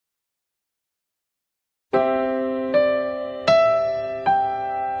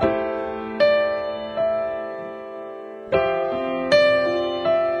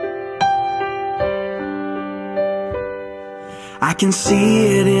I can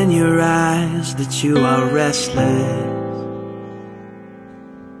see it in your eyes that you are restless.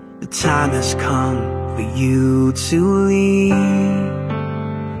 The time has come for you to leave.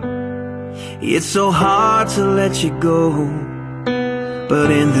 It's so hard to let you go, but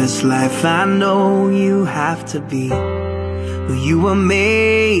in this life I know you have to be who you were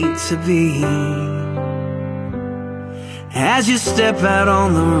made to be. As you step out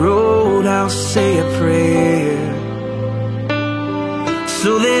on the road, I'll say a prayer,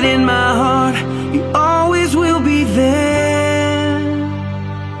 so that in my heart you always will be there.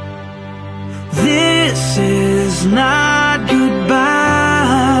 This is not goodbye.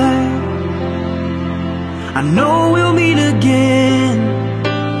 I know we'll meet again,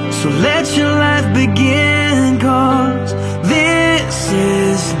 so let your life begin, 'cause this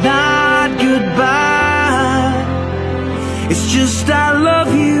is not goodbye. It's just I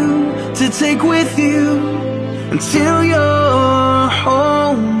love you to take with you until you're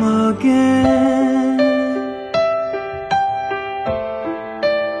home again.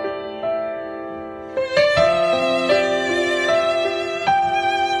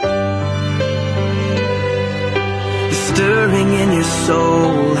 The stirring in your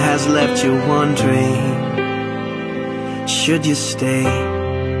soul has left you wondering, should you stay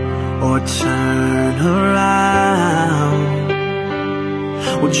or turn around?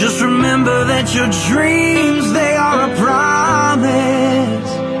 Well, just remember that your dreams, they are a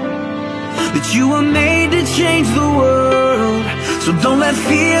promise, that you were made to change the world. So don't let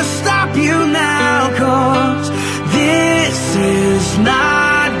fear stop you now, 'cause this is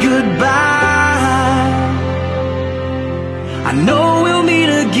not goodbye. I know we'll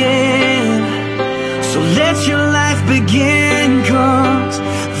meet again, so let your life begin, 'cause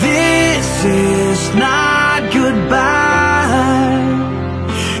this is not goodbye.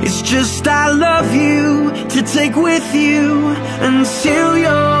 It's just I love you to take with you until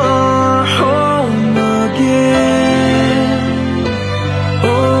you're home again.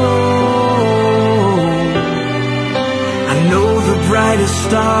 Oh, I know the brightest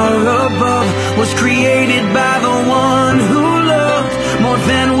star above was created by the one who loved more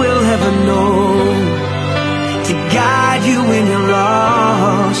than we'll ever know, to guide you when you're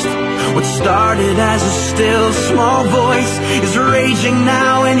lost. What started as a still small voice is raging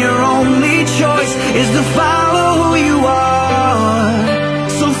now, and your only choice is to follow who you are.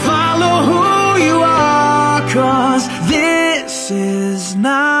 So follow who you are, 'cause this is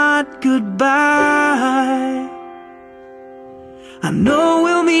not goodbye. I know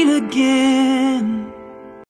we'll meet again.